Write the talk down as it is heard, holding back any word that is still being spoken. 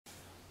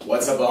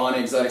What's up, Bahana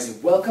Exotics,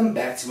 and welcome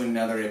back to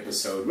another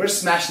episode. We're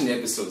smashing the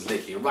episodes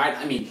lately, right?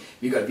 I mean,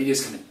 we got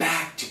videos coming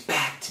back to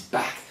back to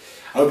back.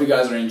 I hope you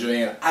guys are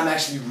enjoying it. I'm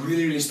actually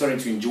really starting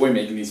to enjoy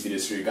making these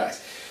videos for you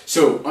guys.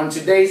 So, on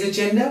today's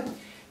agenda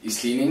is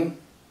cleaning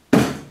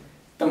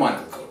the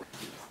MONOCLED COBRA.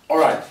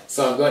 Alright,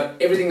 so I've got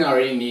everything I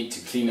already need to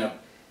clean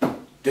up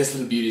this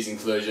little beauty's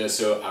enclosure.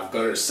 So I've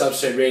got her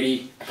substrate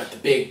ready. I've got the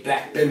big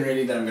black bin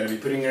ready that I'm going to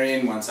be putting her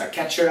in once I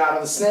catch her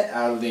out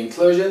of the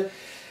enclosure.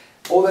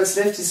 All that's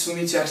left is for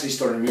me to actually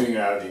start removing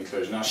her out of the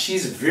enclosure. Now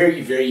she's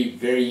very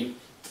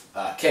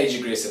cage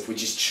aggressive,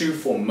 which is true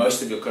for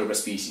most of your cobra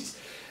species.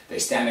 They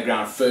stand the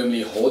ground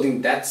firmly,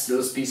 holding that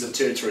little piece of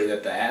territory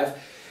that they have.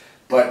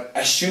 But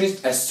as soon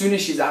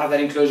as she's out of that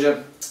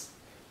enclosure,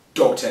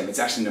 dog tame. It's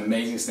actually an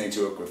amazing snake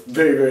to work with.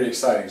 Very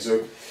exciting.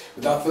 So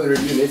without further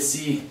ado, let's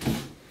see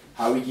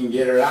how we can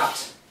get her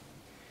out.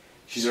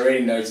 She's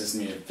already noticed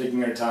me,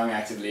 flicking her tongue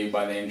actively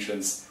by the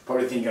entrance,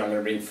 probably thinking I'm going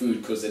to bring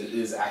food because it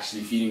is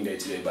actually feeding day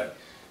today, but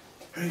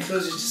her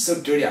enclosure is just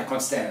so dirty, I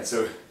can't stand it,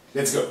 so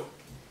let's go.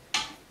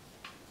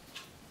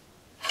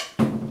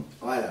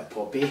 Hola,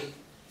 Poppy.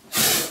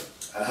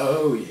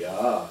 Oh,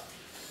 yeah.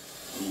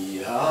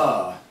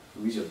 Yeah.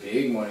 Who's your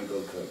big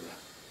MONOCLED cobra?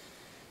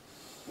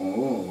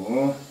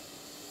 Oh.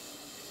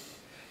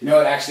 You know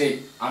what,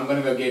 actually, I'm going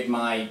to go get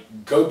my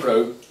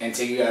GoPro and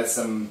take you guys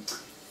some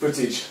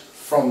footage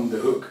from the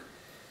hook,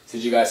 so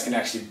you guys can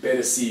actually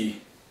better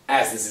see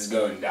as this is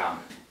going down.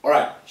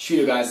 Alright, shoot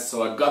it guys,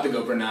 so I've got the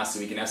GoPro now so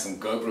we can have some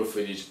GoPro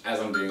footage as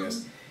I'm doing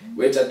this,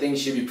 which I think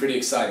should be pretty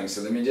exciting.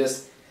 So let me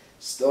just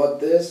start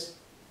this,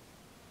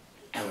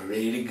 and we're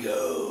ready to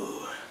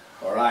go.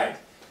 Alright.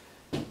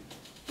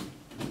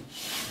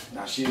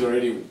 Now she's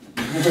already,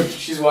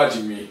 she's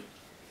watching me.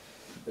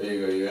 There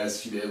you go, you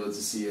guys should be able to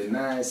see it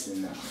nice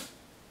and now.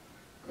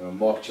 Gonna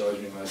mock charge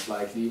me most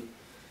likely.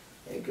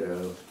 Hey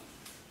girl.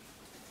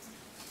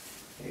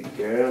 Hey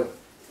girl.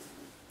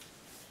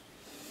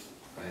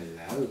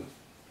 Hello.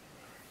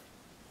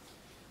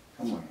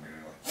 Come on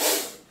girl.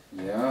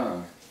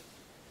 Yeah.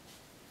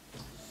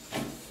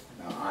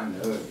 Now I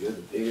know you're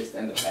the biggest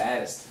and the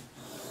baddest.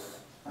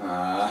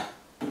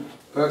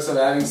 Perks of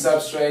having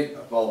substrate,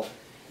 well,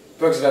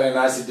 perks of having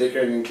nicely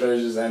decorated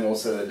enclosures and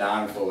also the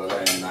downfall of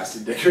having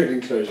nicely decorated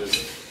enclosures.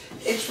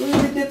 It's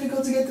really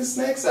difficult to get the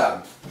snakes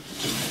out.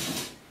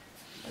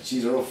 But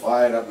she's all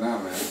fired up now,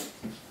 man.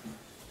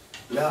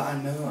 Yeah, I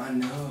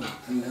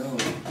know.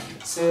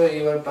 Sir,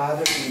 you are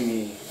bothering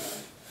me.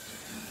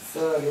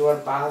 Sir, you are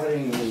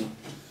bothering me.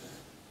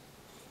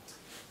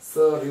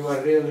 Sir, you are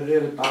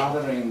really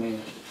bothering me.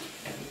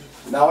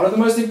 Now, one of the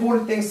most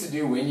important things to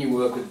do when you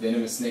work with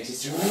venomous snakes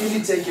is to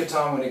really take your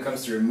time when it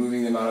comes to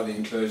removing them out of the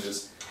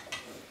enclosures.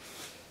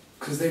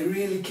 Because they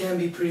really can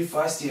be pretty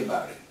feisty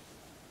about it.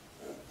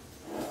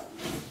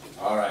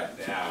 Alright,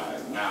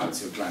 now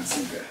it's your plant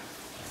sinker.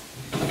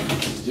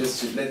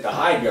 Just should let the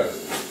hide go.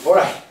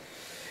 Alright.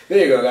 There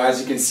you go guys,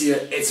 you can see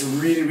it. It's a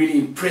really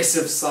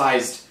impressive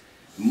sized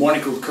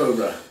MONOCLED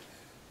cobra.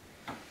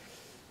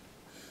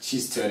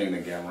 She's turning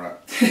the camera.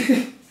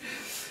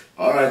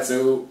 Alright,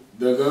 so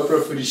the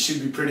GoPro footage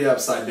should be pretty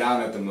upside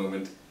down at the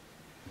moment.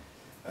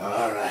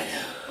 Alright.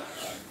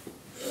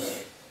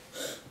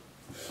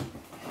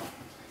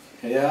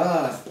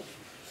 Yeah.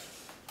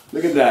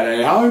 Look at that,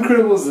 eh? How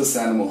incredible is this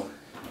animal?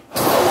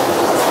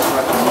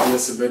 I'll try to make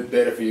this a bit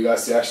better for you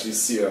guys to actually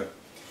see her.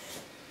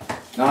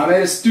 Now I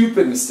made a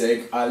stupid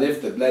mistake. I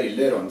left the bloody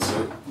lid on,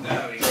 so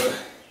there we go.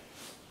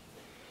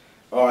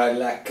 Alright,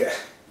 Lacquer.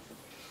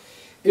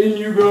 In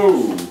you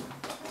go.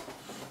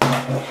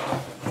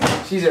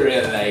 She's a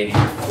real lady,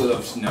 full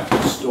of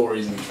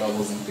stories and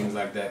troubles and things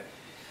like that.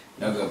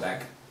 Now go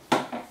back.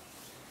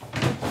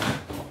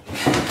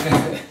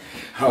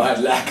 Alright,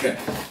 Lacquer.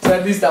 So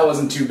at least that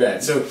wasn't too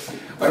bad. So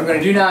what I'm going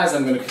to do now is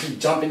I'm going to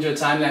jump into a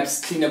time lapse,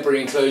 clean up her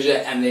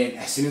enclosure, and then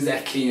as soon as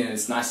that's clean and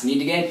it's nice and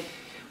neat again,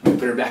 I'm going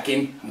to put her back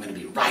in. I'm going to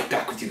be right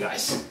back with you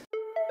guys.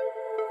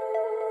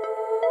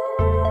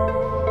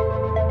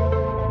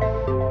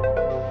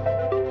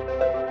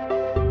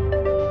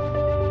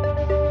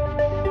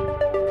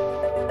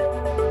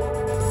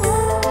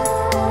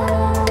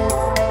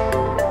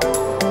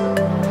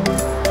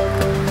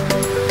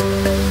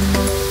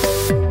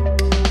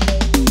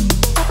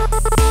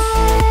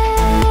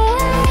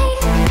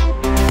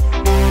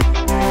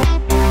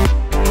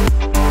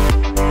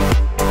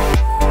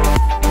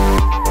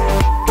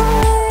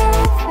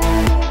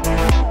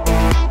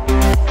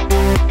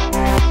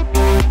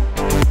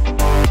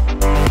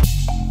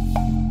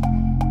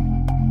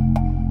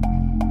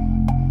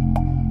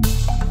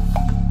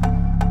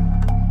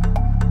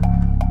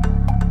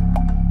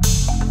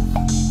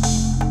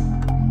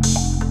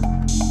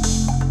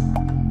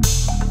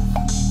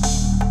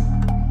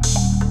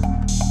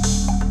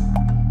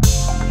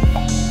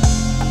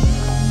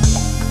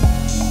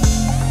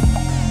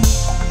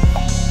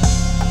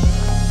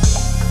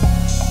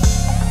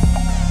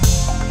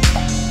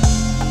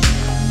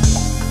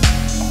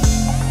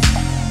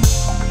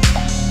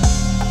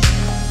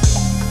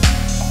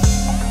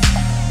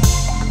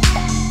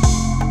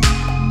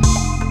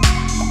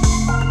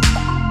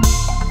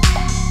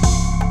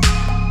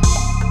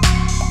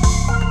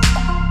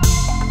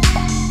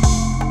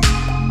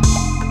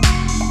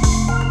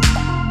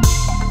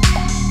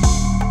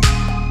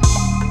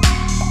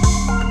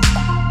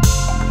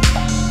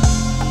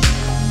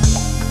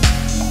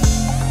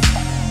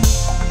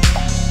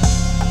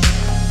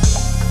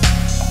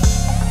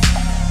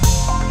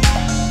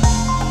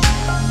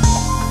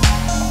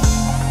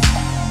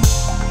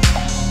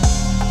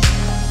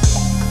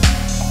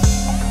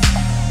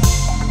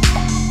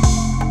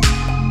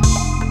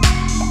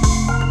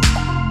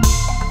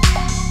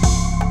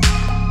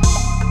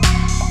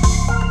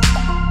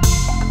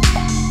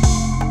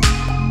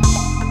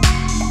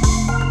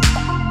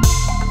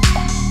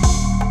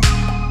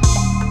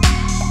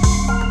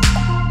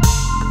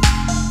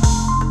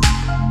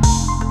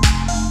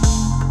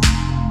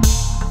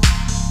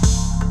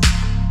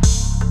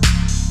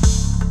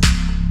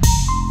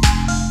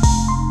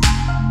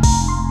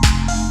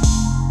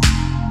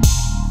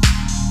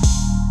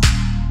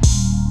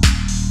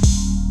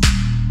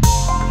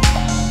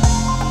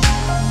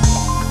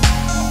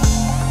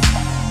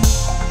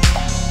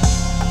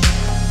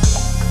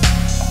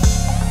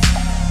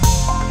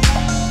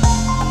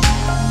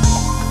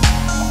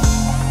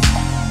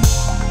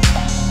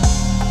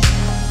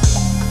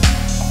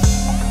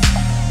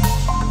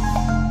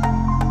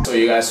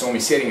 you guys saw me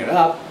setting it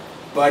up,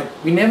 but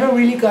we never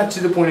really got to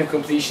the point of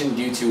completion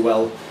due to,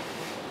 well,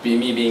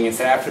 me being in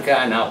South Africa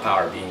and now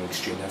power being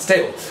extremely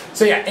unstable.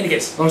 So yeah, in any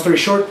case, long story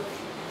short,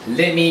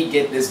 let me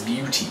get this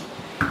beauty.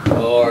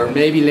 Or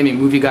maybe let me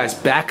move you guys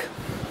back.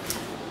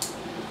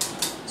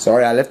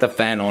 Sorry, I left the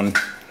fan on.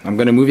 I'm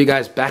gonna move you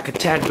guys back a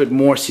tad bit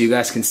more so you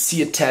guys can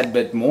see a tad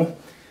bit more.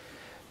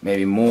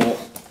 Maybe more.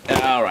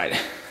 Alright.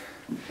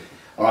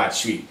 Alright,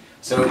 sweet.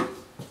 So,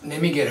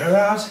 let me get her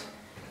out.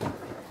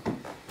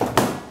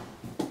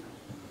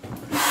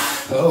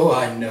 Oh,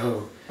 I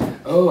know.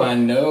 Oh, I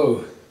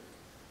know.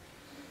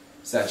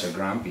 Such a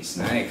grumpy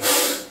snake.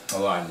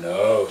 Oh, I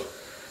know.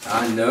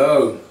 I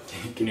know.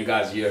 Can you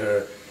guys hear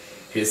her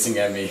hissing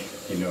at me?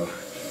 You know.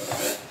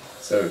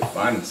 So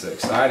fun, so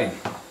exciting.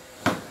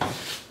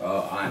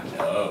 Oh, I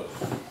know.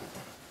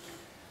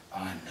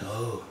 I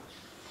know.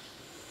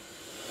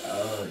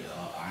 Oh,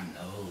 yeah, I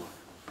know.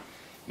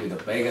 You're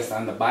the biggest,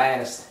 I'm the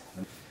baddest.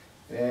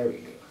 There we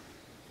go.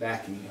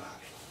 Back in the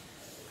yard.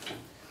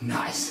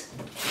 Nice.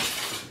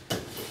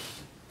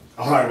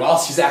 Alright, while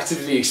she's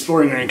actively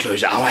exploring her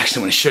enclosure, I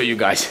actually want to show you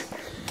guys.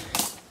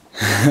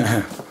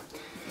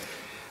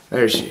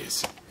 There she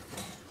is.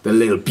 The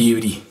little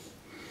beauty.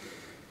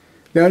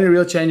 The only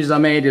real changes I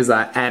made is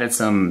I added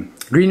some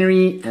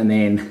greenery and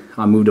then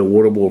I moved a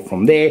water bowl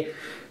from there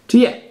to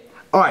yeah.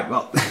 Alright,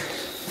 well,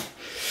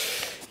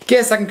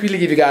 guess I can quickly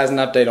give you guys an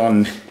update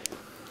on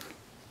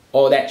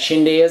all that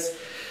shindares.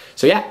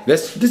 So yeah,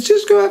 let's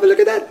just go have a look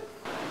at that.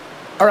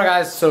 Alright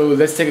guys, so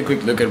let's take a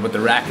quick look at what the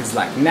rack is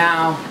like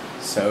now.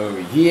 So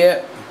over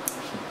here,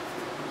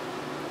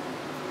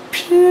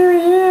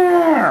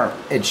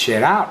 it's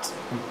shit out.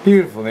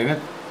 Beautiful, isn't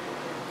it?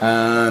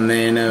 And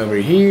then over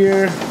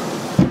here,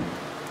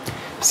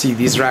 see,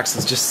 these racks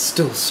is just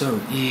still so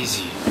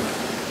easy.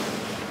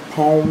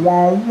 Oh,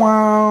 wow,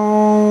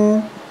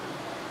 wow.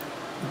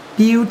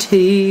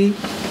 Beauty.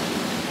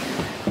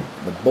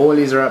 The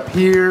boilies are up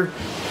here.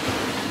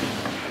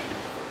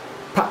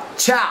 Pop,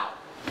 chow.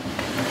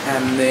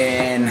 And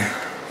then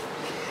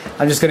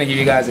I'm just gonna give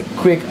you guys a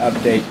quick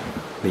update.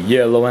 The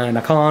yellow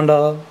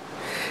anaconda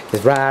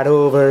is right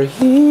over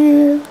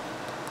here.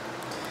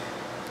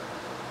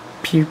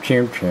 Pew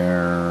pew pew.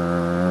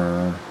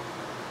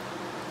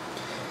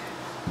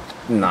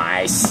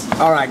 Nice.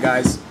 Alright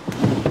guys.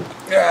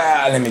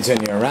 Let me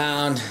turn you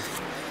around.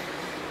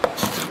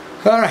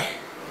 Alright.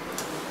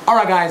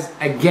 Alright guys,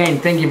 again,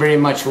 thank you very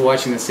much for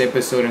watching this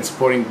episode and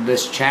supporting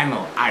this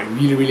channel. I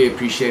really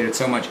appreciate it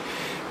so much.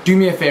 Do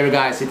me a favor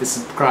guys, hit the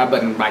subscribe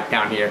button right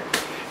down here.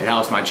 It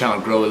helps my channel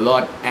grow a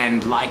lot,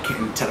 and like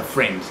and tell a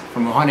friend.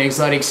 From Mono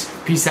Exotics,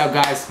 peace out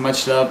guys,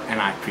 much love, and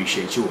I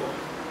appreciate you all.